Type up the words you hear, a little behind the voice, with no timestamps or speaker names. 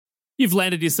You've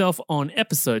landed yourself on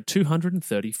episode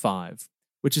 235,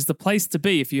 which is the place to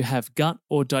be if you have gut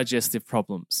or digestive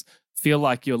problems, feel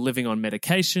like you're living on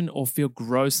medication, or feel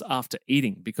gross after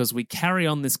eating, because we carry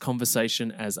on this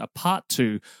conversation as a part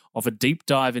 2 of a deep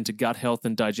dive into gut health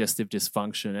and digestive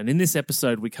dysfunction. And in this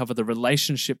episode, we cover the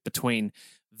relationship between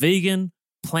vegan,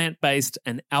 plant-based,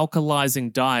 and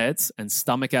alkalizing diets and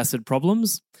stomach acid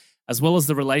problems, as well as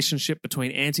the relationship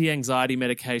between anti-anxiety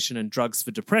medication and drugs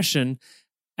for depression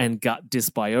and gut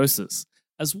dysbiosis,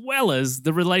 as well as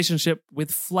the relationship with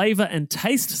flavor and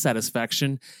taste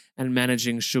satisfaction and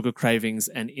managing sugar cravings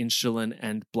and insulin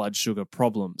and blood sugar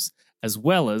problems, as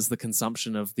well as the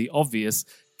consumption of the obvious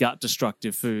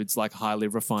gut-destructive foods like highly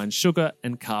refined sugar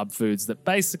and carb foods that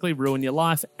basically ruin your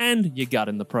life and your gut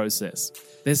in the process.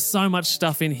 There's so much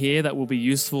stuff in here that will be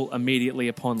useful immediately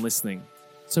upon listening.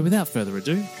 So without further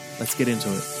ado, let's get into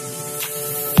it.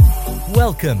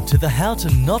 Welcome to the How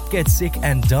to Not Get Sick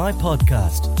and Die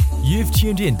podcast. You've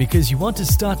tuned in because you want to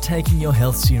start taking your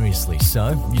health seriously so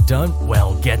you don't,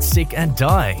 well, get sick and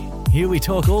die. Here we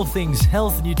talk all things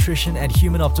health, nutrition, and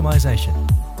human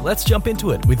optimization. Let's jump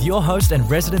into it with your host and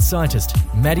resident scientist,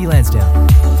 Maddie Lansdowne.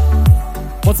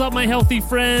 What's up, my healthy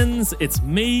friends? It's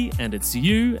me and it's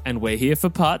you, and we're here for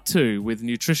part 2 with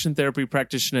nutrition therapy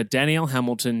practitioner Danielle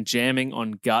Hamilton jamming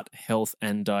on gut health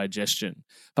and digestion.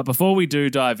 But before we do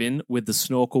dive in with the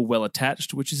snorkel well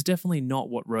attached, which is definitely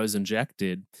not what Rose and Jack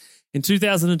did, in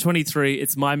 2023,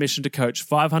 it's my mission to coach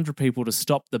 500 people to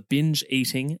stop the binge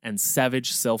eating and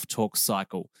savage self-talk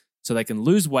cycle so they can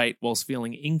lose weight whilst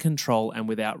feeling in control and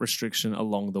without restriction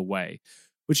along the way,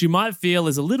 which you might feel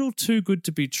is a little too good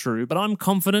to be true, but I'm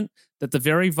confident that the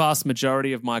very vast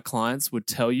majority of my clients would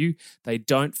tell you they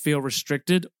don't feel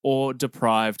restricted or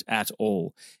deprived at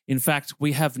all. In fact,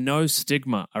 we have no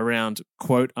stigma around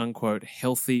quote-unquote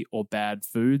healthy or bad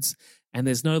foods, and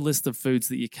there's no list of foods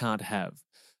that you can't have.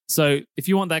 So if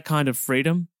you want that kind of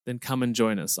freedom, then come and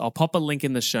join us. I'll pop a link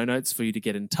in the show notes for you to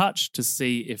get in touch to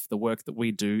see if the work that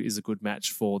we do is a good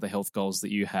match for the health goals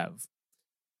that you have.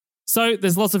 So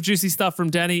there's lots of juicy stuff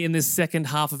from Danny in this second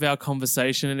half of our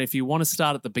conversation. And if you want to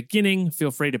start at the beginning,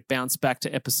 feel free to bounce back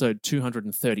to episode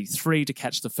 233 to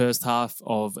catch the first half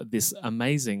of this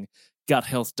amazing gut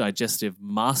health digestive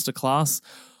masterclass.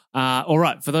 All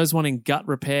right, for those wanting gut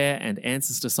repair and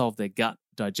answers to solve their gut,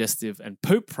 digestive, and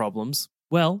poop problems,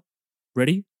 well,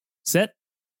 ready, set,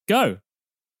 go.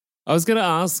 I was going to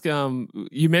ask,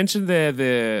 you mentioned there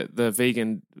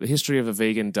the history of a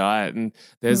vegan diet, and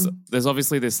there's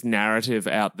obviously this narrative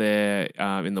out there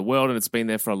in the world, and it's been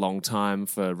there for a long time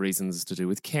for reasons to do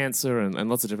with cancer and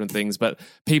lots of different things, but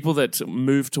people that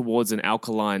move towards an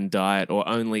alkaline diet or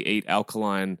only eat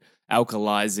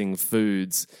alkalizing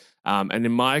foods, and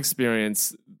in my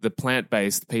experience, the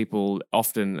plant-based people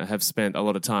often have spent a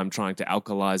lot of time trying to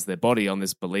alkalize their body on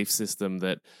this belief system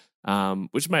that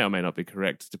which may or may not be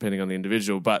correct depending on the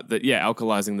individual, but that,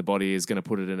 alkalizing the body is going to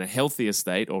put it in a healthier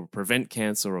state or prevent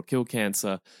cancer or kill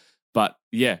cancer. But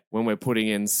when we're putting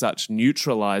in such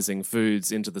neutralizing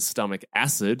foods into the stomach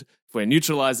acid, if we're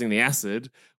neutralizing the acid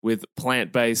with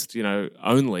plant-based,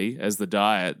 only as the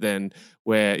diet, then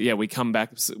we come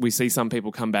back, we see some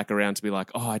people come back around to be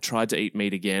like, oh, I tried to eat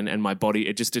meat again and my body,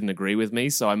 it just didn't agree with me.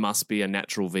 So I must be a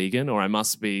natural vegan, or I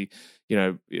must be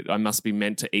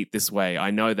meant to eat this way.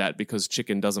 I know that because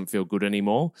chicken doesn't feel good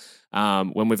anymore.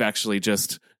 When we've actually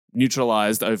just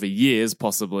neutralized over years,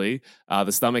 possibly,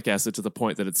 the stomach acid to the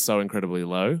point that it's so incredibly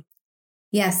low.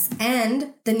 Yes,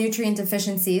 and the nutrient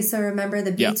deficiencies. So remember,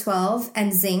 the B12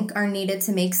 and zinc are needed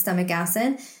to make stomach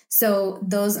acid. So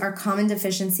those are common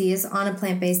deficiencies on a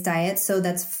plant-based diet. So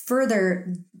that's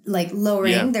further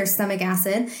lowering their stomach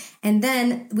acid. And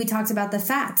then we talked about the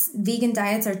fats. Vegan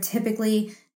diets are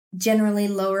typically generally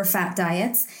lower fat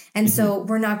diets. And so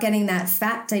we're not getting that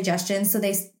fat digestion. So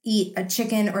they eat a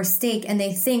chicken or steak and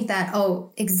they think that,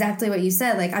 oh, exactly what you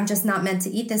said, I'm just not meant to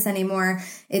eat this anymore.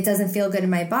 It doesn't feel good in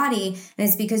my body. And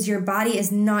it's because your body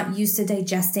is not used to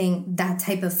digesting that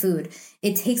type of food.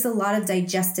 It takes a lot of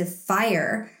digestive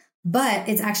fire, but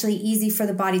it's actually easy for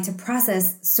the body to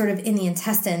process sort of in the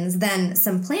intestines than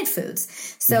some plant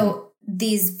foods. So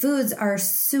these foods are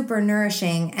super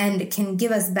nourishing and can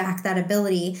give us back that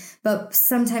ability, but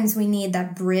sometimes we need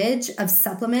that bridge of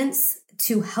supplements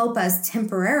to help us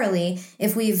temporarily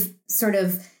if we've sort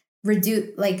of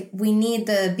reduced, we need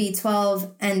the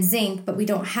B12 and zinc, but we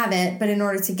don't have it. But in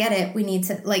order to get it, we need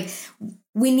to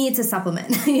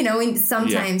supplement,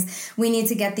 sometimes we need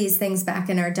to get these things back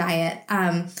in our diet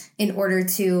in order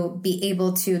to be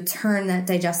able to turn that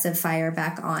digestive fire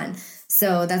back on.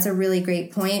 So that's a really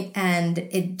great point. And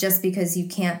it just because you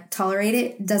can't tolerate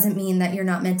it doesn't mean that you're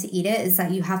not meant to eat it. It's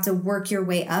that you have to work your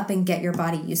way up and get your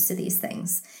body used to these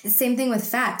things. The same thing with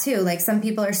fat too. Like some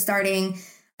people are starting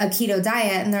a keto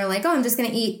diet and they're like, oh, I'm just going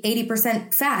to eat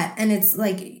 80% fat. And it's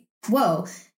like, whoa.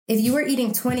 If you were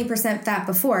eating 20% fat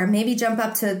before, maybe jump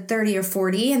up to 30 or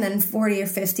 40 and then 40 or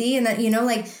 50 and then,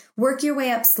 like work your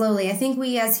way up slowly. I think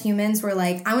we as humans were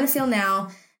like, I want to feel now.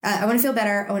 I want to feel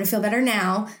better. I want to feel better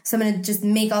now. So I'm going to just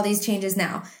make all these changes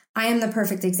now. I am the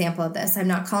perfect example of this. I'm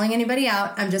not calling anybody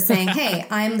out. I'm just saying, hey,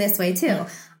 I'm this way too.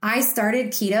 I started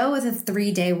keto with a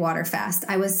 3-day water fast.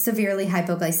 I was severely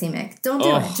hypoglycemic. Don't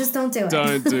do it. Just don't do it.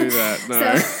 Don't do that.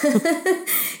 No.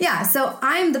 So, so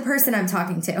I'm the person I'm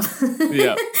talking to.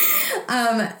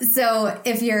 So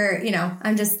if you're,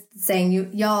 I'm just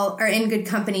saying y'all are in good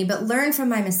company, but learn from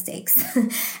my mistakes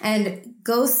and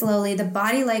go slowly. The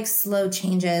body likes slow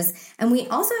changes. And we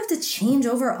also have to change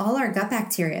over all our gut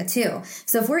bacteria too.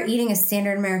 So if we're eating a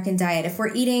standard American diet, if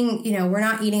we're eating, we're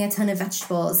not eating a ton of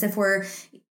vegetables, if we're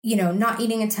not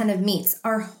eating a ton of meats,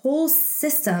 our whole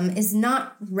system is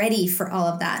not ready for all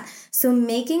of that. So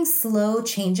making slow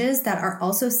changes that are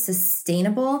also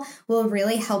sustainable will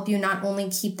really help you not only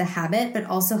keep the habit, but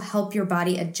also help your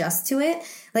body adjust to it.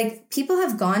 Like people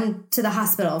have gone to the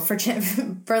hospital for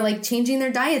like changing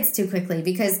their diets too quickly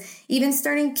because even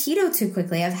starting keto too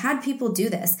quickly. I've had people do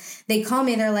this. They call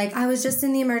me, they're like, I was just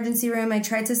in the emergency room. I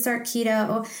tried to start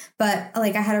keto, but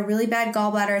like I had a really bad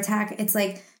gallbladder attack. It's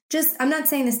like, I'm not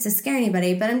saying this to scare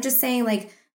anybody, but I'm just saying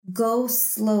like, go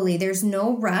slowly. There's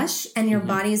no rush and your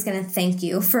body is going to thank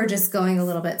you for just going a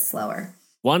little bit slower.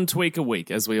 One tweak a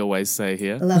week, as we always say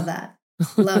here. Love that.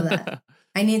 Love that.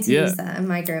 I need to use that in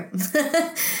my group.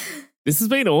 This has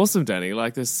been awesome, Danny.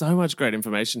 Like, there's so much great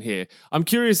information here. I'm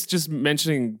curious, just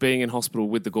mentioning being in hospital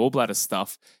with the gallbladder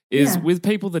stuff, is with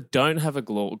people that don't have a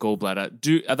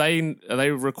gallbladder, are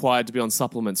they required to be on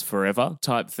supplements forever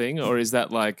type thing? Or is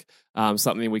that like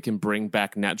something we can bring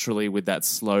back naturally with that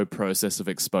slow process of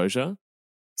exposure?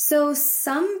 So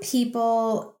some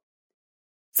people,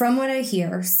 from what I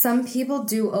hear, some people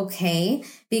do okay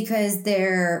because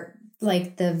they're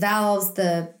like the valves,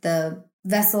 the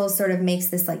vessel sort of makes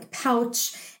this like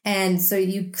pouch. And so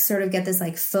you sort of get this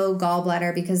like faux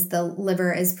gallbladder because the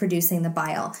liver is producing the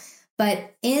bile.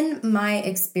 But in my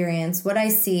experience, what I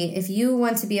see, if you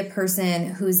want to be a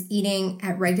person who's eating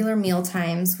at regular meal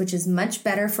times, which is much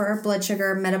better for our blood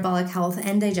sugar, metabolic health,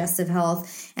 and digestive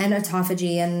health, and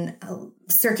autophagy, and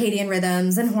circadian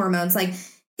rhythms, and hormones, like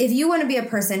if you want to be a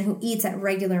person who eats at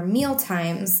regular meal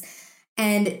times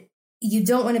and you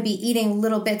don't want to be eating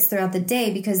little bits throughout the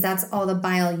day because that's all the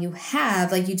bile you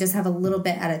have, like you just have a little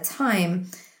bit at a time,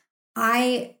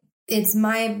 it's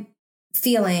my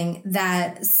feeling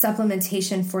that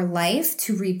supplementation for life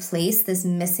to replace this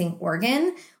missing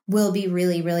organ will be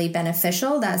really, really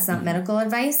beneficial. That's not medical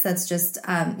advice. That's just,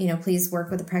 please work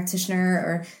with a practitioner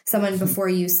or someone before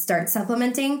you start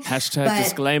supplementing.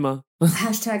 Disclaimer.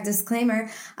 Hashtag disclaimer.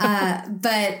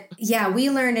 But yeah, we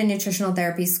learned in nutritional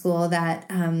therapy school that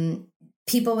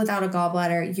people without a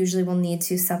gallbladder usually will need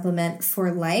to supplement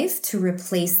for life to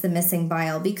replace the missing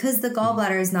bile because the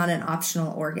gallbladder is not an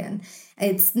optional organ.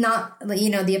 It's not,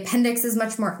 the appendix is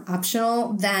much more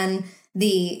optional than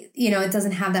it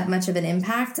doesn't have that much of an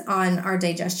impact on our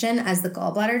digestion as the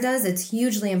gallbladder does. It's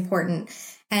hugely important.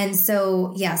 And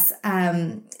so, yes,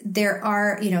 there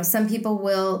are, some people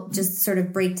will just sort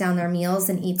of break down their meals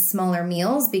and eat smaller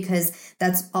meals because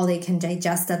that's all they can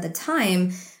digest at the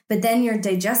time. But then your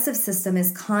digestive system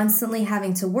is constantly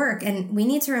having to work. And we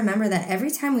need to remember that every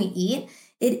time we eat,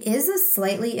 it is a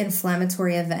slightly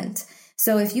inflammatory event.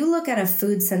 So if you look at a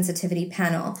food sensitivity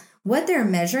panel, what they're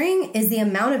measuring is the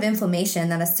amount of inflammation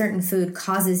that a certain food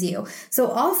causes you. So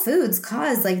all foods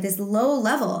cause like this low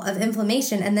level of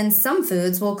inflammation, and then some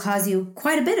foods will cause you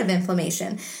quite a bit of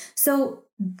inflammation. So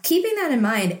keeping that in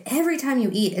mind, every time you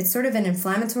eat, it's sort of an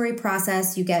inflammatory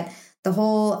process. You get the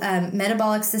whole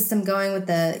metabolic system going with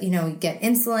you get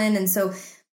insulin. And so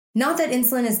not that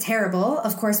insulin is terrible.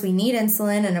 Of course, we need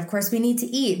insulin and of course we need to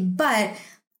eat, but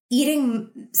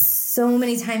eating so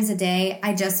many times a day,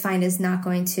 I just find is not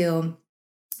going to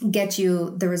get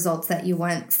you the results that you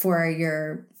want for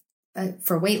your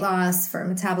for weight loss, for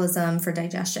metabolism, for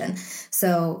digestion.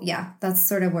 So yeah, that's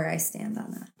sort of where I stand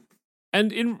on that.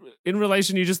 And in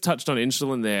relation, you just touched on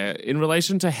insulin there, in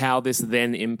relation to how this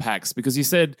then impacts, because you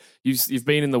said you've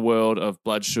been in the world of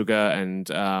blood sugar and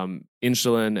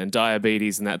insulin and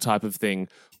diabetes and that type of thing.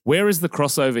 Where is the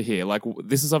crossover here? Like,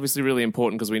 this is obviously really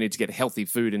important because we need to get healthy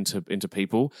food into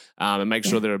people and make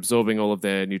sure they're absorbing all of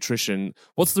their nutrition.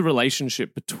 What's the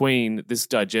relationship between this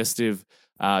digestive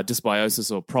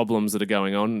dysbiosis or problems that are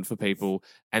going on for people,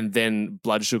 and then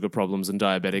blood sugar problems and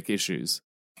diabetic issues?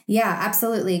 Yeah,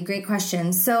 absolutely. Great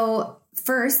question. So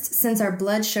first, since our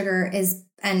blood sugar is,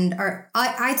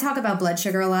 I talk about blood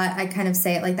sugar a lot. I kind of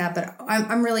say it like that, but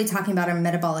I'm really talking about our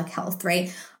metabolic health,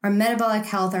 right? Our metabolic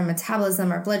health, our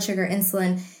metabolism, our blood sugar,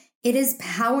 insulin, it is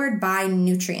powered by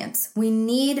nutrients. We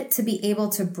need to be able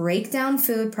to break down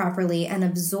food properly and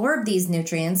absorb these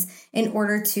nutrients in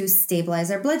order to stabilize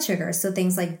our blood sugar. So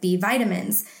things like B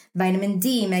vitamins, vitamin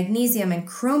D, magnesium, and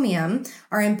chromium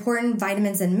are important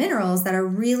vitamins and minerals that are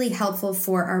really helpful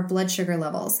for our blood sugar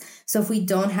levels. So if we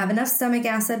don't have enough stomach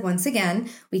acid, once again,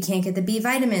 we can't get the B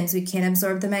vitamins, we can't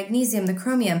absorb the magnesium, the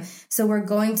chromium. So we're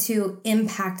going to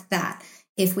impact that.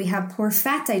 If we have poor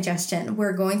fat digestion,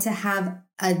 we're going to have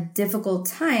a difficult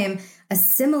time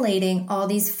assimilating all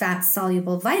these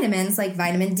fat-soluble vitamins like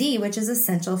vitamin D, which is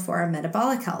essential for our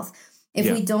metabolic health. If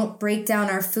we don't break down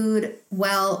our food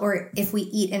well, or if we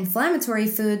eat inflammatory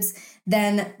foods,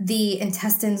 then the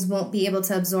intestines won't be able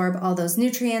to absorb all those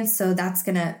nutrients. So that's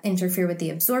going to interfere with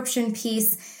the absorption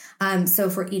piece. So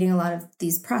if we're eating a lot of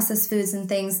these processed foods and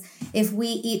things, if we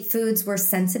eat foods we're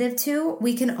sensitive to,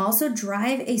 we can also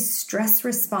drive a stress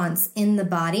response in the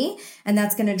body. And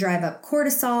that's going to drive up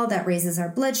cortisol, that raises our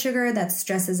blood sugar, that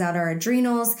stresses out our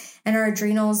adrenals. And our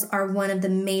adrenals are one of the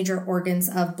major organs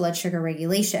of blood sugar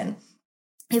regulation.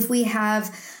 If we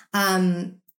have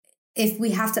to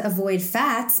avoid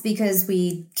fats because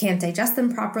we can't digest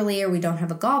them properly or we don't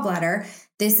have a gallbladder,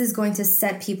 this is going to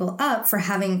set people up for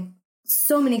having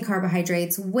so many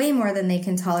carbohydrates, way more than they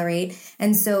can tolerate.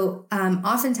 And so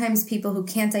oftentimes people who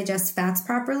can't digest fats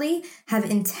properly have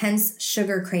intense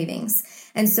sugar cravings.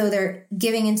 And so they're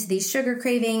giving into these sugar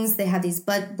cravings. They have these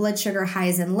blood sugar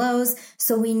highs and lows.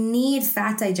 So we need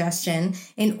fat digestion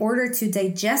in order to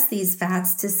digest these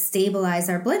fats to stabilize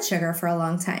our blood sugar for a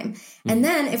long time. And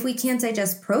then if we can't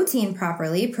digest protein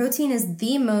properly, protein is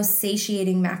the most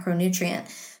satiating macronutrient.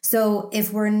 So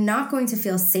if we're not going to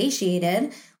feel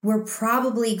satiated, we're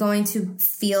probably going to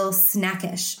feel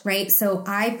snackish, right? So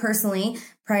I personally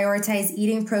prioritize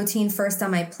eating protein first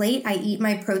on my plate. I eat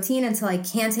my protein until I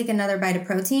can't take another bite of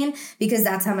protein because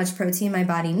that's how much protein my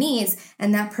body needs.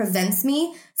 And that prevents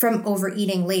me from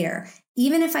overeating later.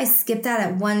 Even if I skip that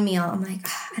at one meal, I'm like,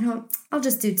 I'll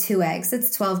just do 2 eggs.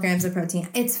 It's 12 grams of protein.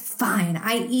 It's fine.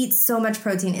 I eat so much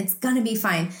protein. It's going to be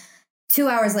fine. 2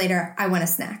 hours later, I want a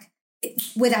snack.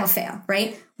 Without fail,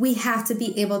 right? We have to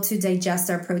be able to digest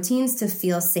our proteins to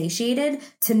feel satiated,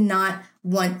 to not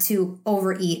want to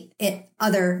overeat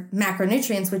other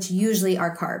macronutrients, which usually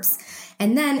are carbs.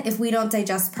 And then if we don't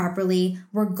digest properly,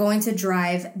 we're going to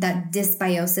drive that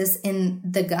dysbiosis in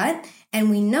the gut. And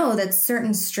we know that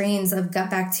certain strains of gut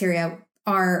bacteria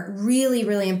are really,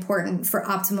 really important for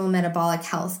optimal metabolic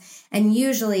health. And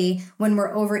usually when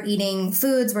we're overeating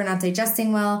foods, we're not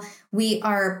digesting well, we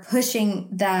are pushing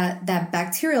that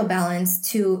bacterial balance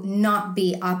to not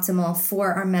be optimal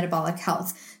for our metabolic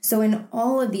health. So in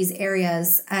all of these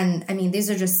areas, and I mean, these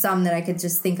are just some that I could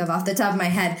just think of off the top of my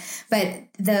head, but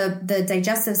the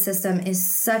digestive system is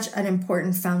such an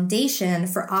important foundation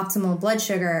for optimal blood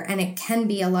sugar, and it can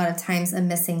be a lot of times a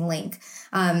missing link.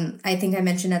 I think I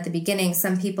mentioned at the beginning,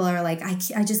 some people are like,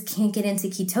 I just can't get into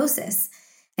ketosis.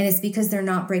 And it's because they're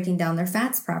not breaking down their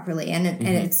fats properly. And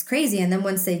it's crazy. And then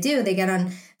once they do, they get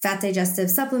on fat digestive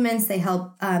supplements. They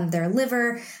help their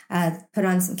liver, put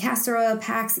on some castor oil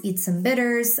packs, eat some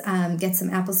bitters, get some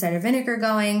apple cider vinegar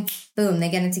going. Boom, they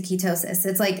get into ketosis.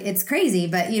 It's like, it's crazy,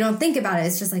 but you don't think about it.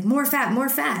 It's just like more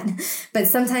fat. But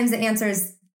sometimes the answer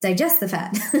is digest the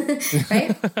fat,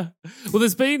 right? Well,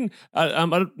 there's been,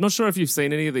 I'm not sure if you've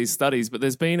seen any of these studies, but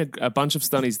there's been a bunch of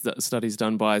studies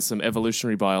done by some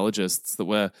evolutionary biologists that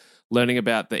were learning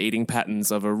about the eating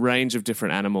patterns of a range of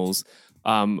different animals,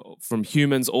 from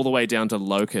humans all the way down to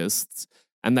locusts.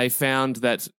 And they found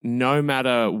that no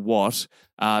matter what,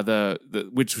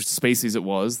 which species it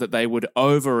was, that they would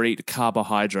overeat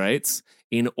carbohydrates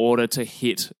in order to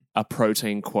hit a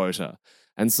protein quota.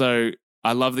 And so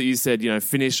I love that you said,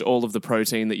 finish all of the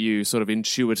protein that you sort of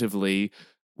intuitively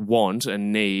want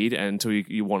and need until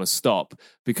you want to stop,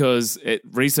 because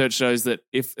research shows that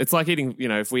if it's like eating,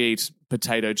 if we eat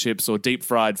potato chips or deep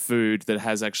fried food that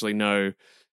has actually no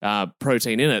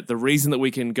protein in it, the reason that we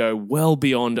can go well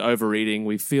beyond overeating,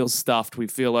 we feel stuffed, we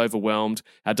feel overwhelmed,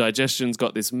 our digestion's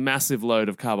got this massive load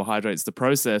of carbohydrates to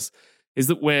process, is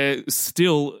that we're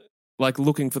still like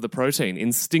looking for the protein.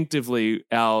 Instinctively,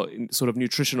 our sort of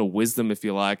nutritional wisdom, if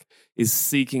you like, is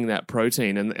seeking that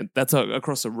protein. And that's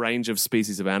across a range of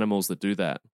species of animals that do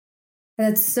that.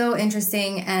 That's so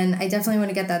interesting. And I definitely want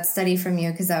to get that study from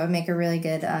you because that would make a really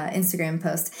good Instagram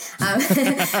post.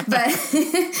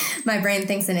 But my brain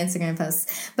thinks in Instagram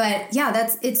posts. But yeah,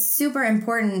 it's super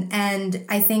important. And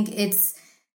I think it's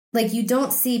like you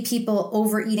don't see people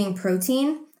overeating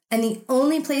protein. And the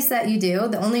only place that you do,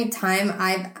 the only time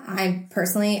I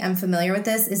personally am familiar with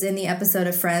this is in the episode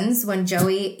of Friends when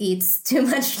Joey eats too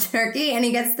much turkey and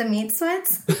he gets the meat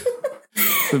sweats.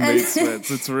 The meat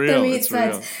sweats. It's real. The meat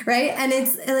sweats, right? And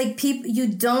it's like you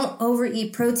don't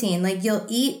overeat protein. Like you'll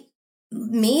eat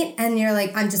meat and you're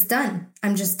like, I'm just done.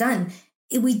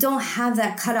 We don't have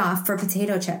that cutoff for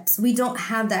potato chips. We don't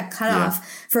have that cutoff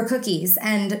for cookies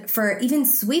and for even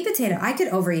sweet potato. I could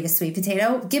overeat a sweet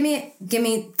potato. Give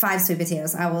me 5 sweet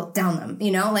potatoes. I will down them,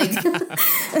 like,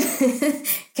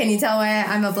 can you tell why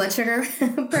I'm a blood sugar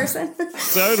person?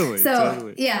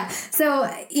 Totally. Yeah.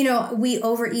 So, we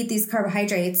overeat these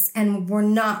carbohydrates and we're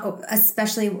not,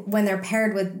 especially when they're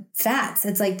paired with fats,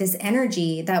 it's like this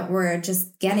energy that we're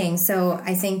just getting. So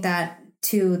I think that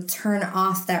to turn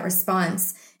off that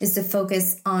response is to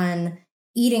focus on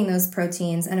eating those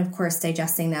proteins and, of course,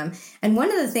 digesting them. And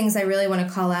one of the things I really want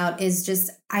to call out is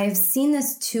just, I've seen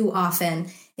this too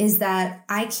often, is that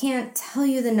I can't tell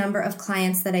you the number of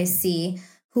clients that I see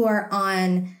who are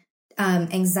on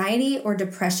anxiety or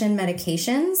depression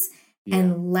medications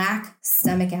and lack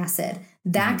stomach acid.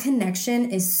 That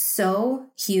connection is so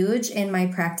huge in my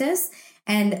practice.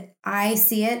 And I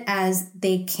see it as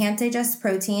they can't digest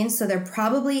protein. So they're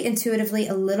probably intuitively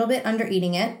a little bit under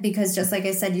eating it because just like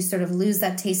I said, you sort of lose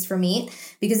that taste for meat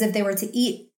because if they were to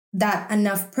eat that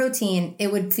enough protein,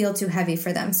 it would feel too heavy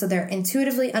for them. So they're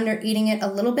intuitively under eating it a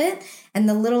little bit. And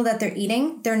the little that they're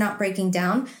eating, they're not breaking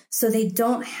down. So they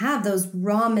don't have those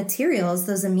raw materials,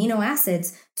 those amino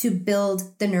acids to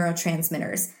build the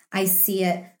neurotransmitters. I see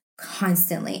it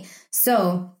constantly.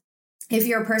 So if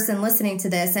you're a person listening to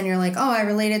this and you're like, oh, I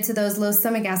related to those low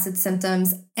stomach acid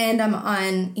symptoms and I'm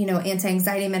on,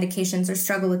 anti-anxiety medications or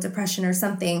struggle with depression or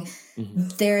something,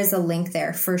 there is a link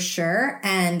there for sure.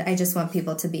 And I just want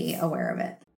people to be aware of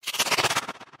it.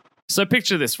 So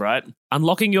picture this, right?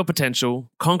 Unlocking your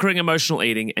potential, conquering emotional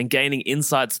eating, and gaining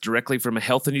insights directly from a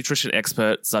health and nutrition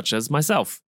expert such as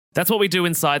myself. That's what we do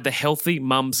inside the Healthy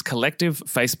Mums Collective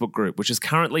Facebook group, which is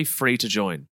currently free to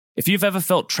join. If you've ever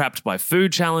felt trapped by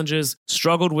food challenges,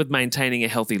 struggled with maintaining a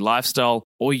healthy lifestyle,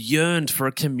 or yearned for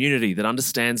a community that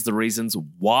understands the reasons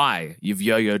why you've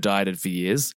yo-yo dieted for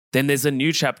years, then there's a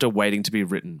new chapter waiting to be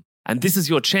written. And this is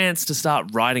your chance to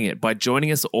start writing it by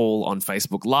joining us all on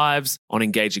Facebook Lives, on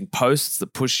engaging posts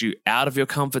that push you out of your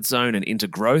comfort zone and into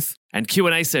growth, and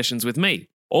Q&A sessions with me.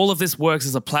 All of this works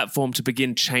as a platform to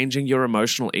begin changing your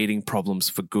emotional eating problems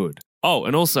for good. Oh,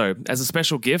 and also, as a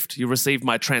special gift, you'll receive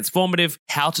my transformative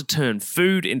How to Turn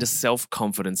Food into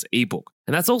Self-Confidence ebook.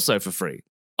 And that's also for free.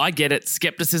 I get it,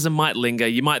 skepticism might linger.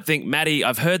 You might think, Maddie,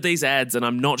 I've heard these ads and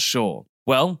I'm not sure.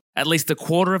 Well, at least a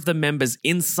quarter of the members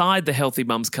inside the Healthy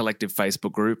Mums Collective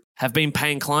Facebook group have been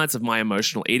paying clients of my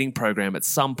emotional eating program at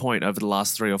some point over the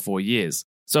last 3 or 4 years.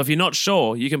 So if you're not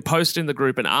sure, you can post in the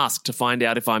group and ask to find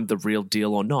out if I'm the real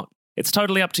deal or not. It's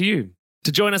totally up to you.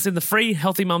 To join us in the free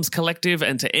Healthy Mums Collective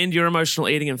and to end your emotional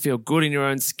eating and feel good in your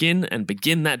own skin and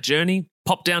begin that journey,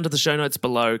 pop down to the show notes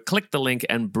below, click the link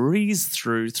and breeze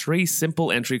through 3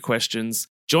 simple entry questions.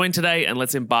 Join today and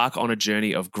let's embark on a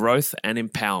journey of growth and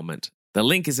empowerment. The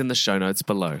link is in the show notes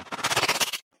below.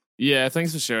 Yeah,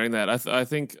 thanks for sharing that. I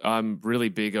think I'm really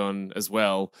big on, as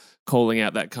well, calling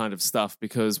out that kind of stuff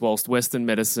because whilst Western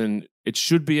medicine, it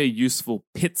should be a useful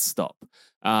pit stop.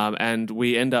 And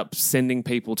we end up sending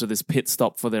people to this pit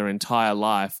stop for their entire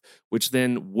life, which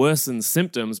then worsens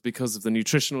symptoms because of the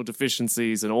nutritional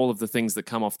deficiencies and all of the things that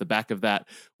come off the back of that,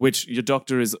 which your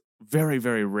doctor is very,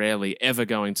 very rarely ever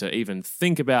going to even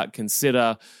think about,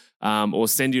 consider, or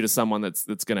send you to someone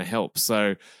that's going to help.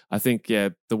 So I think,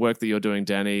 the work that you're doing,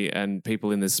 Danny, and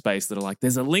people in this space that are like,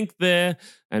 there's a link there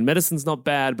and medicine's not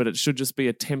bad, but it should just be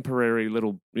a temporary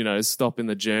little, stop in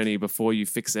the journey before you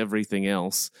fix everything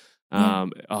else.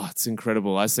 It's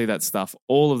incredible. I see that stuff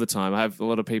all of the time. I have a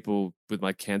lot of people with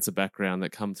my cancer background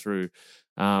that come through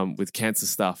with cancer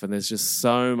stuff, and there's just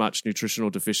so much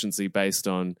nutritional deficiency based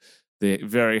on the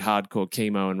very hardcore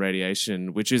chemo and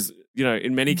radiation, which is,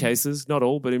 in many cases, not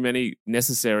all, but in many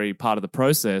necessary part of the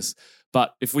process.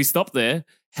 But if we stop there,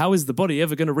 how is the body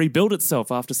ever going to rebuild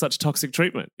itself after such toxic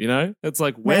treatment? It's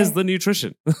like, where's the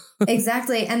nutrition?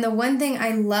 Exactly. And the one thing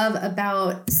I love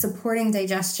about supporting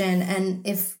digestion, and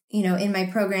if, in my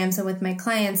programs and with my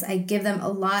clients, I give them a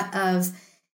lot of,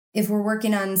 if we're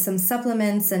working on some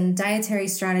supplements and dietary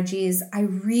strategies, I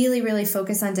really, really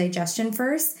focus on digestion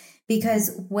first,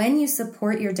 because when you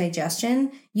support your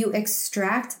digestion, you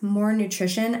extract more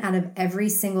nutrition out of every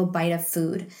single bite of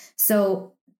food.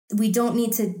 So we don't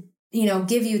need to,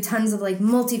 give you tons of like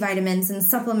multivitamins and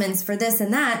supplements for this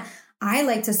and that. I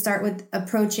like to start with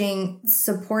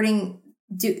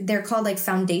they're called like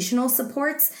foundational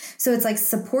supports. So it's like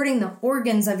supporting the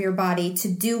organs of your body to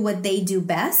do what they do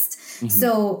best. Mm-hmm.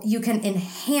 So you can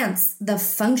enhance the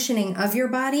functioning of your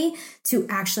body to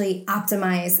actually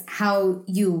optimize how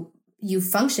you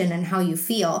function and how you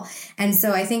feel. And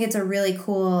so I think it's a really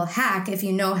cool hack if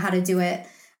you know how to do it.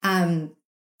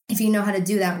 If you know how to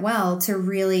do that well, to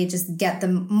really just get the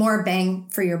more bang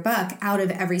for your buck out of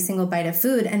every single bite of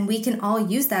food. And we can all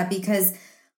use that because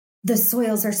the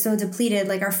soils are so depleted.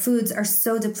 Like our foods are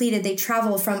so depleted. They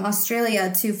travel from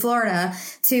Australia to Florida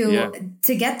to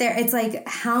get there. It's like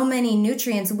how many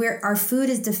nutrients our food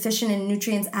is deficient in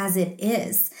nutrients as it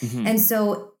is. Mm-hmm. And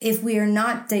so if we are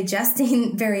not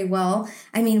digesting very well,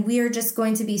 we are just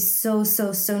going to be so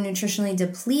nutritionally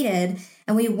depleted.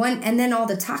 And then all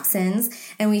the toxins,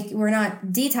 and we're not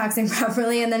detoxing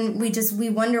properly. And then we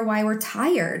wonder why we're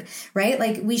tired, right?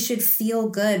 Like we should feel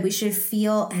good. We should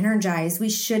feel energized. We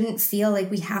shouldn't feel like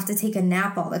we have to take a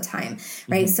nap all the time,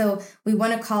 right? Mm-hmm. So we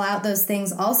want to call out those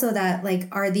things also that like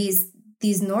are these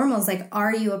normals. Like,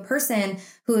 are you a person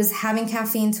who is having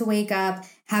caffeine to wake up,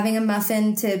 having a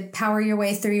muffin to power your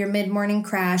way through your mid-morning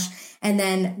crash, and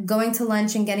then going to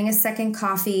lunch and getting a second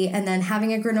coffee, and then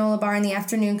having a granola bar in the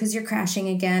afternoon because you're crashing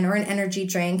again, or an energy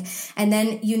drink. And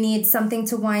then you need something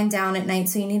to wind down at night.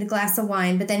 So you need a glass of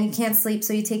wine, but then you can't sleep.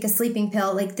 So you take a sleeping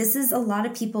pill. Like this is a lot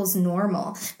of people's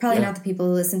normal, probably not the people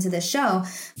who listen to this show,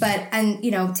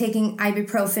 and taking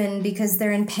ibuprofen because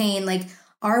they're in pain. Like,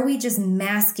 are we just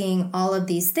masking all of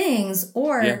these things,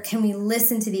 or can we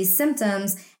listen to these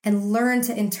symptoms and learn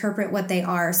to interpret what they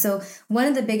are? So one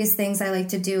of the biggest things I like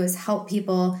to do is help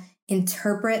people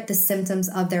interpret the symptoms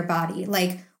of their body.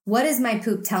 Like, what is my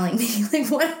poop telling me? Like,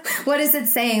 what is it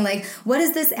saying? Like, what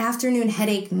does this afternoon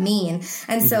headache mean?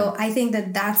 And so I think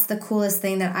that that's the coolest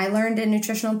thing that I learned in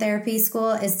nutritional therapy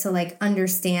school, is to like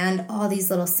understand all these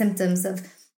little symptoms of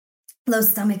low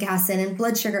stomach acid and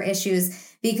blood sugar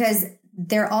issues, because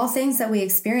they're all things that we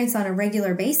experience on a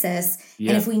regular basis.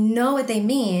 Yeah. And if we know what they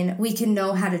mean, we can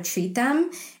know how to treat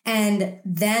them. And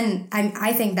then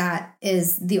I think that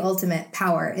is the ultimate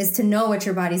power, is to know what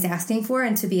your body's asking for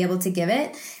and to be able to give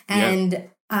it. And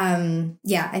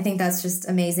I think that's just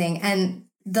amazing. And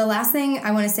the last thing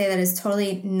I want to say that is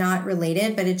totally not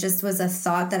related, but it just was a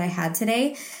thought that I had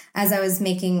today as I was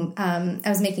making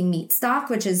meat stock,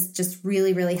 which is just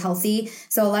really, really healthy.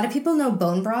 So a lot of people know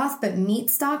bone broth, but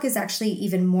meat stock is actually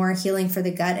even more healing for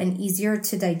the gut and easier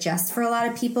to digest for a lot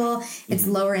of people. It's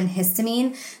lower in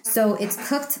histamine. So it's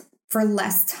cooked for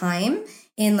less time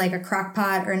in like a crock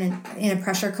pot or in a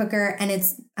pressure cooker. And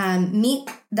it's meat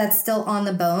that's still on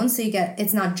the bone. So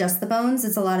it's not just the bones,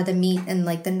 it's a lot of the meat and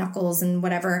like the knuckles and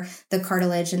whatever, the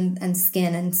cartilage and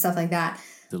skin and stuff like that.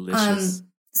 Delicious.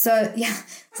 So yeah,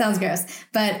 sounds gross.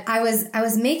 But I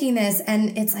was making this,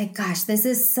 and it's like, gosh, this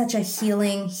is such a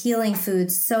healing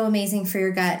food, so amazing for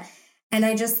your gut. And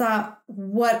I just thought,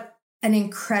 what an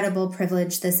incredible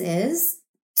privilege this is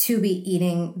to be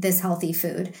eating this healthy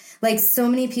food. Like, so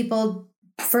many people,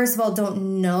 first of all,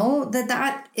 don't know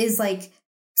that is like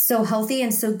so healthy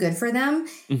and so good for them.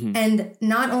 Mm-hmm. And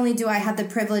not only do I have the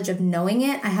privilege of knowing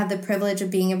it, I have the privilege of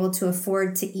being able to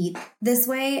afford to eat this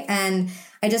way. And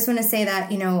I just want to say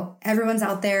that, everyone's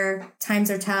out there, times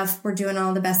are tough. We're doing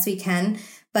all the best we can,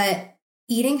 but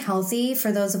eating healthy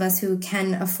for those of us who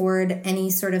can afford any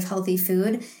sort of healthy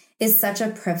food is such a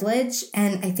privilege.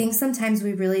 And I think sometimes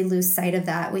we really lose sight of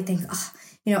that. We think,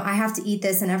 I have to eat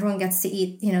this, and everyone gets to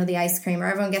eat, the ice cream, or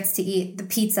everyone gets to eat the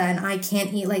pizza, and I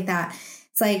can't eat like that.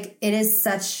 It's like, it is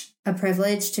such a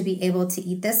privilege to be able to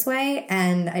eat this way.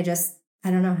 And I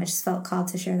don't know. I just felt called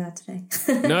to share that today.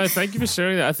 No, thank you for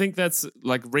sharing that. I think that's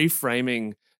like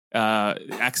reframing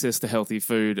access to healthy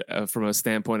food from a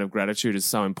standpoint of gratitude is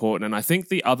so important. And I think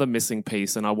the other missing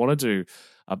piece, and I want to do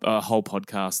a whole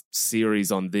podcast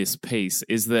series on this piece,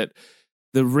 is that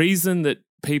the reason that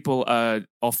people are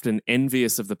often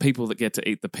envious of the people that get to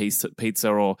eat the pizza,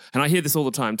 and I hear this all the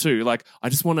time too, like, I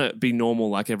just want to be normal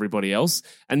like everybody else.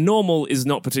 And normal is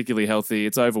not particularly healthy.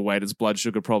 It's overweight, it's blood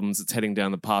sugar problems, it's heading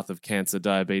down the path of cancer,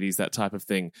 diabetes, that type of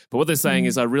thing. But what they're saying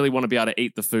is, I really want to be able to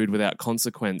eat the food without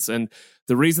consequence. And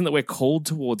the reason that we're called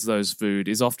towards those food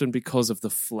is often because of the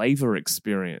flavor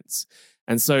experience.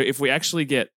 And so if we actually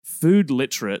get food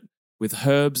literate with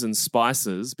herbs and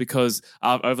spices, because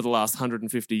over the last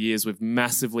 150 years, we've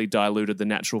massively diluted the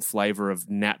natural flavor of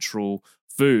natural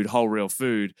food, whole real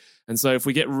food. And so if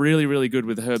we get really, really good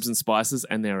with herbs and spices,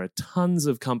 and there are tons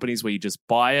of companies where you just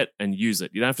buy it and use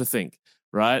it, you don't have to think,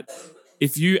 right?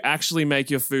 If you actually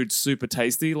make your food super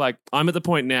tasty, like I'm at the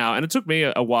point now, and it took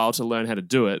me a while to learn how to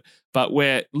do it, but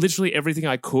where literally everything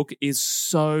I cook is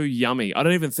so yummy. I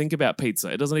don't even think about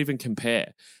pizza. It doesn't even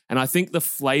compare. And I think the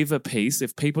flavor piece,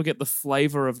 if people get the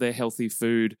flavor of their healthy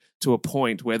food to a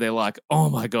point where they're like,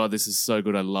 oh my God, this is so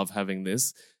good, I love having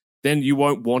this, then you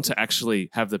won't want to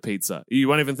actually have the pizza. You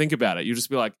won't even think about it. You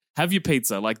just be like, have your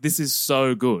pizza. Like, this is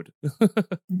so good.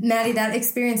 Maddie, that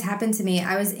experience happened to me.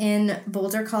 I was in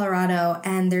Boulder, Colorado,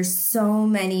 and there's so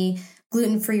many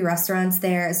gluten-free restaurants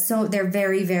there. So they're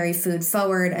very, very food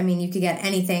forward. I mean, you could get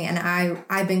anything. And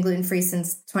I've been gluten-free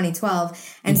since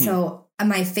 2012. And so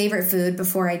my favorite food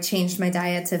before I changed my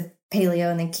diet to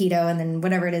paleo and then keto and then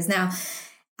whatever it is now,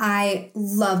 I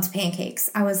loved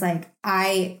pancakes. I was like,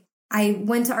 I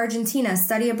went to Argentina,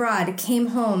 study abroad, came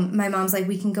home. My mom's like,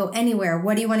 we can go anywhere.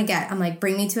 What do you want to get? I'm like,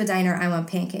 bring me to a diner. I want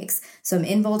pancakes. So I'm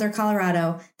in Boulder,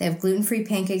 Colorado. They have gluten-free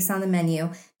pancakes on the menu.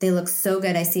 They look so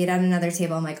good. I see it at another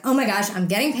table. I'm like, oh my gosh, I'm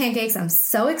getting pancakes. I'm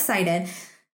so excited.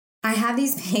 I have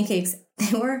these pancakes.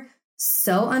 They were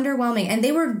so underwhelming and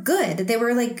they were good. They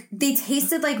were like, they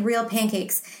tasted like real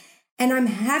pancakes. And I'm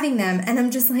having them and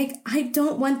I'm just like, I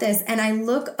don't want this. And I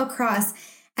look across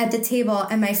at the table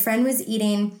and my friend was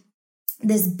eating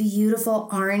this beautiful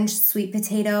orange sweet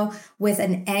potato with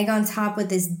an egg on top with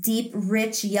this deep,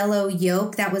 rich yellow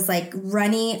yolk that was like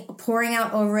runny, pouring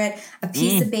out over it, a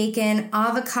piece of bacon,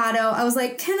 avocado. I was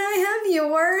like, can I have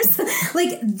yours?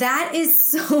 Like that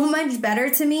is so much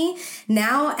better to me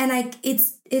now. And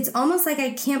it's almost like I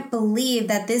can't believe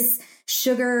that this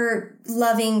sugar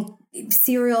loving,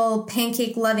 cereal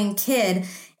pancake loving kid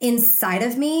inside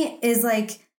of me is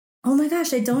like, oh my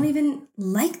gosh, I don't even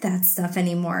like that stuff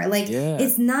anymore. Like,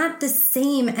 it's not the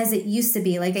same as it used to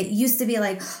be. Like, it used to be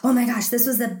like, oh my gosh, this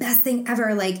was the best thing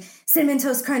ever. Like, Cinnamon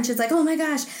Toast Crunch. It's like, oh my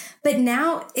gosh. But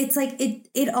now it's like,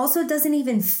 it also doesn't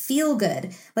even feel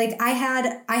good. Like, I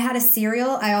had a cereal.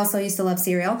 I also used to love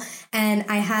cereal. And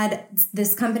I had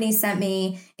this company sent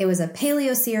me, it was a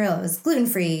paleo cereal. It was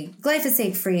gluten-free,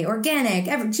 glyphosate-free, organic,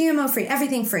 GMO-free,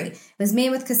 everything free. It was made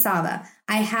with cassava.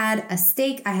 I had a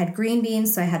steak, I had green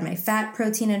beans, so I had my fat,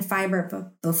 protein, and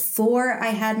fiber before I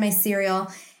had my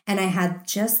cereal, and I had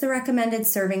just the recommended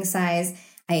serving size.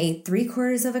 I ate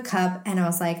 3/4 of a cup, and I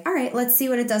was like, all right, let's see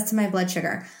what it does to my blood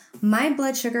sugar. My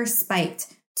blood sugar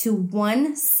spiked to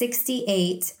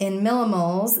 168 in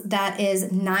millimoles. That is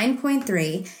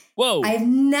 9.3. Whoa. I've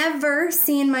never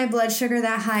seen my blood sugar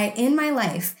that high in my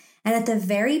life. And at the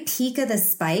very peak of the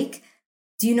spike,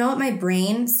 do you know what my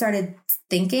brain started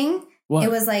thinking? What? It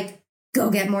was like, go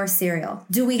get more cereal.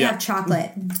 Do we have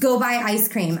chocolate? Go buy ice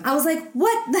cream. I was like,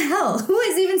 what the hell? Who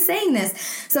is even saying this?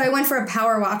 So I went for a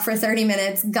power walk for 30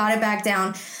 minutes, got it back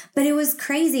down. But it was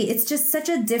crazy. It's just such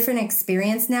a different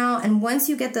experience now. And once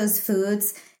you get those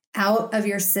foods out of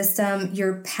your system,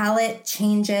 your palate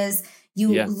changes.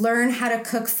 You learn how to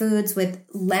cook foods with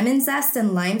lemon zest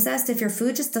and lime zest. If your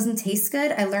food just doesn't taste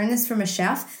good, I learned this from a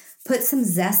chef. Put some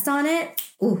zest on it.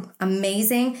 Ooh,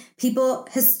 amazing. People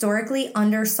historically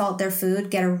undersalt their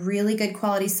food, get a really good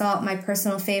quality salt. My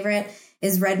personal favorite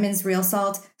is Redmond's Real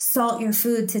Salt. Salt your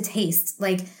food to taste.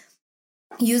 Like,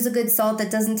 use a good salt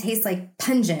that doesn't taste like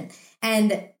pungent.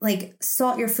 And like,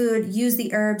 salt your food, use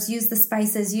the herbs, use the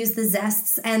spices, use the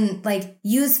zests, and like,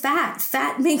 use fat.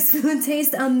 Fat makes food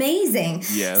taste amazing.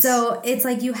 Yes. So it's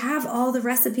like you have all the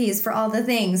recipes for all the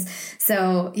things.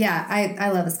 So yeah, I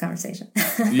love this conversation.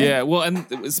 Yeah. Well,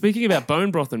 and speaking about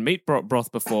bone broth and meat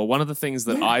broth before, one of the things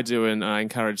that I do and I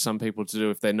encourage some people to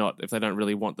do if they don't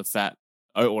really want the fat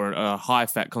or a high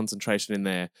fat concentration in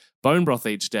their bone broth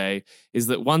each day is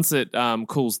that once it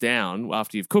cools down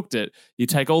after you've cooked it, you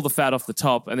take all the fat off the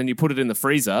top and then you put it in the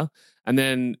freezer and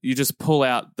then you just pull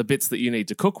out the bits that you need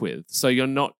to cook with. So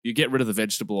you get rid of the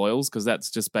vegetable oils because that's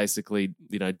just basically,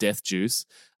 death juice.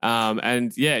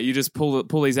 And yeah, you just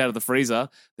pull these out of the freezer.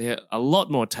 They're a lot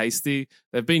more tasty.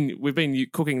 We've been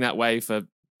cooking that way for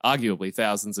arguably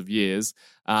thousands of years.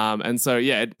 And so,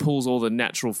 yeah, it pulls all the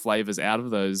natural flavors out of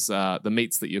those, the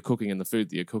meats that you're cooking and the food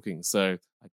that you're cooking. So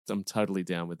I'm totally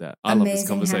down with that. I love this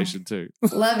conversation too.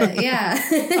 Love it. Yeah.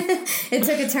 It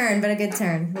took a turn, but a good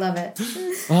turn. Love it.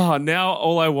 Oh, now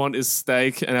all I want is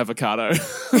steak and avocado.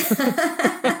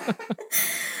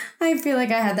 I feel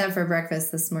like I had that for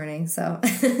breakfast this morning. So,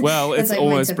 well, it's like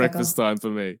almost breakfast time for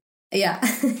me. Yeah.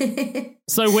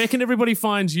 So where can everybody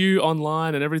find you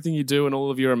online and everything you do and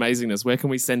all of your amazingness? Where can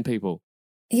we send people?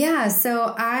 Yeah,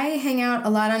 so I hang out a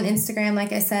lot on Instagram.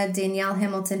 Like I said, Danielle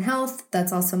Hamilton Health.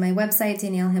 That's also my website,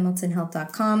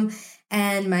 daniellehamiltonhealth.com.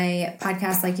 And my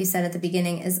podcast, like you said at the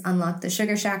beginning, is Unlock the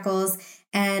Sugar Shackles.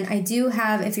 And I do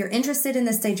have, if you're interested in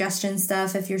this digestion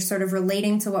stuff, if you're sort of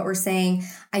relating to what we're saying,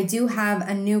 I do have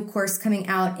a new course coming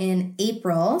out in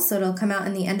April. So it'll come out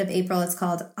in the end of April. It's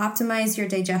called Optimize Your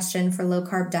Digestion for Low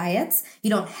Carb Diets. You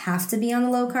don't have to be on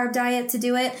a low carb diet to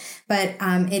do it, but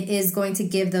it is going to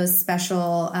give those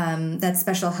special, that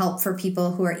special help for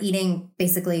people who are eating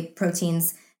basically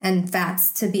proteins and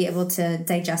fats to be able to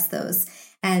digest those.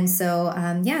 And so,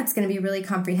 it's going to be a really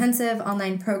comprehensive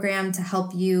online program to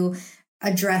help you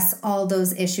address all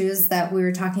those issues that we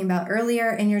were talking about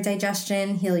earlier in your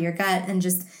digestion, heal your gut, and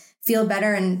just feel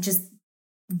better and just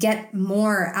get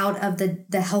more out of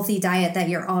the healthy diet that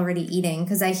you're already eating.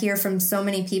 Because I hear from so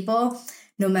many people,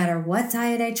 no matter what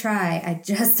diet I try, I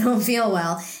just don't feel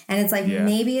well. And it's like,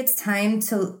 maybe it's time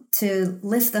to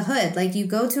lift the hood. Like you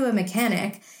go to a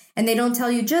mechanic and they don't tell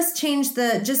you just change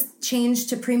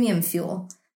to premium fuel.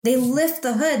 They lift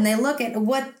the hood and they look at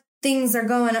what things are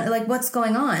going on, like what's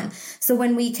going on. So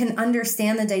when we can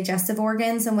understand the digestive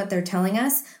organs and what they're telling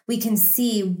us, we can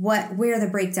see where the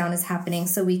breakdown is happening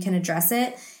so we can address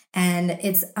it. And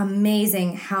it's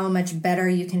amazing how much better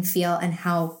you can feel and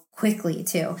how quickly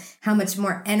too, how much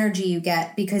more energy you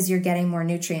get because you're getting more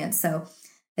nutrients. So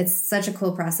it's such a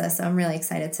cool process. So I'm really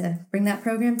excited to bring that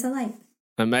program to light.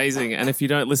 Amazing. And if you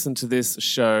don't listen to this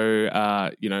show,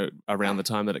 around the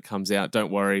time that it comes out, don't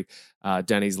worry.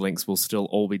 Danny's links will still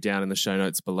all be down in the show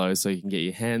notes below, so you can get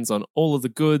your hands on all of the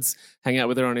goods. Hang out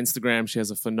with her on Instagram. She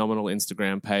has a phenomenal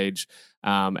Instagram page.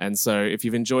 And so if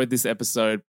you've enjoyed this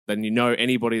episode, then you know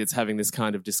anybody that's having this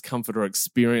kind of discomfort or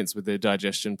experience with their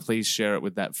digestion, please share it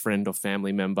with that friend or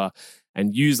family member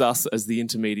and use us as the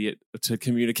intermediate to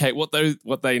communicate what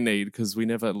they need, because we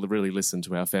never really listen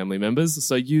to our family members.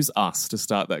 So use us to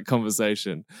start that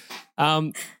conversation.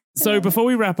 So before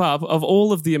we wrap up, of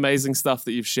all of the amazing stuff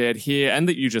that you've shared here and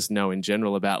that you just know in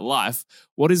general about life,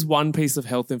 what is one piece of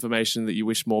health information that you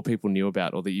wish more people knew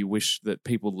about or that you wish that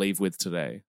people leave with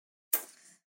today?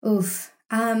 Oof.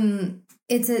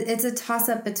 It's a toss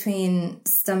up between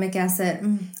stomach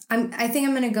acid. I think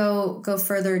I'm going to go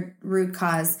further root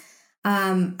cause.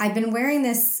 I've been wearing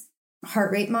this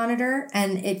heart rate monitor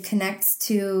and it connects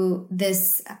to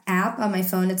this app on my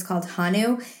phone. It's called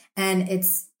Hanu, and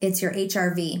it's your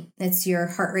HRV. It's your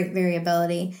heart rate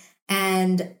variability.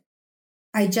 And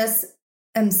I just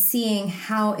am seeing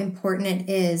how important it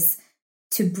is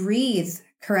to breathe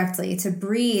correctly, to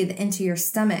breathe into your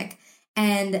stomach.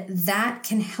 And that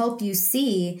can help you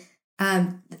see,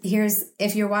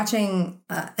 if you're watching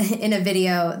in a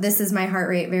video, this is my heart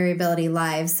rate variability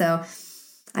live. So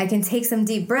I can take some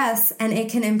deep breaths and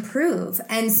it can improve.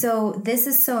 And so this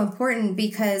is so important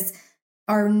because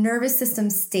our nervous system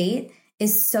state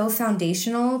is so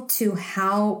foundational to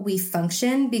how we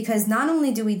function, because not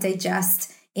only do we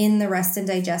digest in the rest and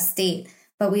digest state,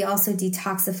 but we also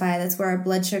detoxify. That's where our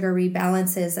blood sugar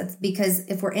rebalances. That's because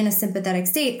if we're in a sympathetic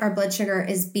state, our blood sugar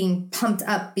is being pumped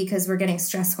up because we're getting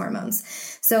stress hormones.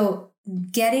 So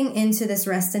getting into this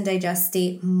rest and digest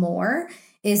state more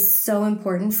is so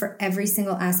important for every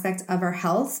single aspect of our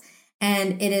health.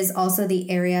 And it is also the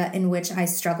area in which I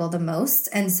struggle the most.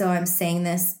 And so I'm saying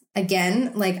this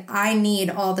again, like I need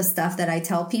all the stuff that I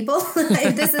tell people.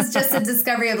 This is just a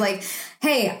discovery of like,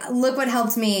 hey, look what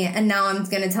helped me. And now I'm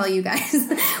going to tell you guys,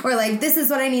 or like, this is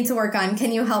what I need to work on.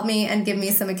 Can you help me and give me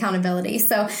some accountability?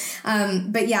 So,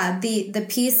 but yeah, the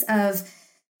piece of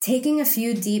taking a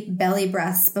few deep belly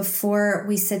breaths before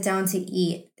we sit down to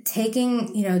eat,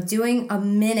 doing a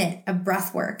minute of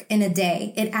breath work in a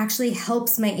day, it actually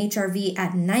helps my HRV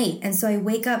at night. And so I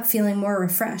wake up feeling more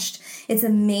refreshed. It's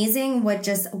amazing what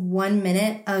just 1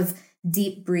 minute of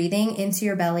deep breathing into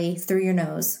your belly through your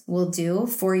nose will do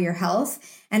for your health.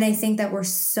 And I think that we're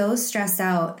so stressed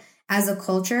out as a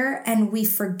culture, and we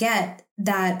forget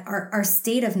that our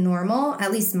state of normal,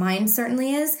 at least mine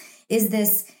certainly is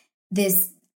this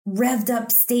revved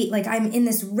up state. Like I'm in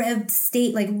this revved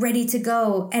state, like ready to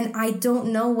go. And I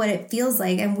don't know what it feels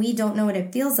like. And we don't know what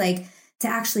it feels like to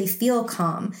actually feel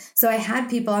calm. So I had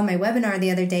people on my webinar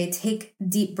the other day take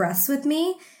deep breaths with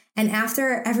me. And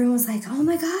after, everyone was like, oh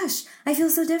my gosh, I feel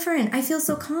so different. I feel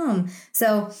so calm.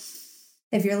 So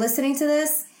if you're listening to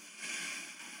this,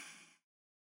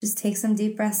 just take some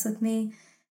deep breaths with me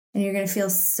and you're going to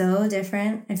feel so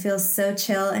different. I feel so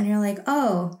chill. And you're like,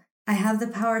 oh, I have the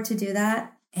power to do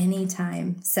that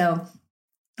anytime. So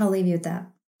I'll leave you with that.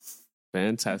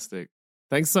 Fantastic.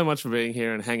 Thanks so much for being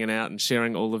here and hanging out and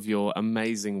sharing all of your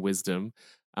amazing wisdom.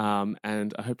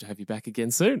 And I hope to have you back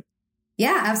again soon.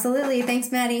 Yeah, absolutely.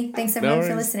 Thanks, Maddie. Thanks, everyone,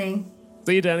 for listening.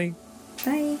 See you, Danny.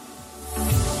 Bye.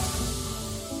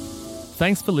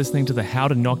 Thanks for listening to the How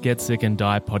to Not Get Sick and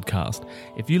Die podcast.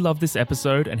 If you love this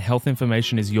episode and health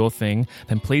information is your thing,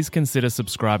 then please consider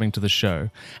subscribing to the show.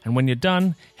 And when you're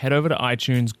done, head over to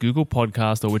iTunes, Google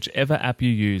Podcast, or whichever app you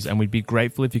use, and we'd be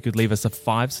grateful if you could leave us a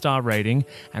 5-star rating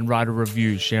and write a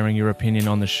review sharing your opinion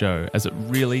on the show, as it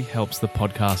really helps the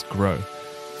podcast grow.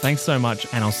 Thanks so much,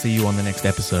 and I'll see you on the next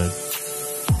episode.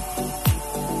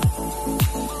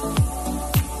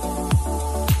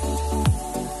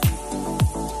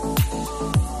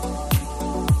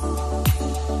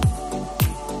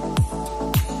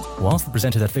 Whilst the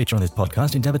presenter that feature on this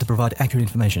podcast endeavour to provide accurate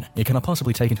information, it cannot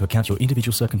possibly take into account your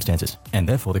individual circumstances, and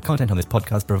therefore the content on this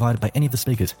podcast provided by any of the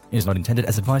speakers is not intended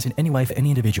as advice in any way for any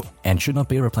individual, and should not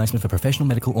be a replacement for professional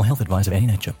medical or health advice of any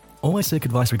nature. Always seek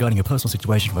advice regarding your personal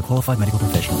situation from a qualified medical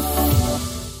professional.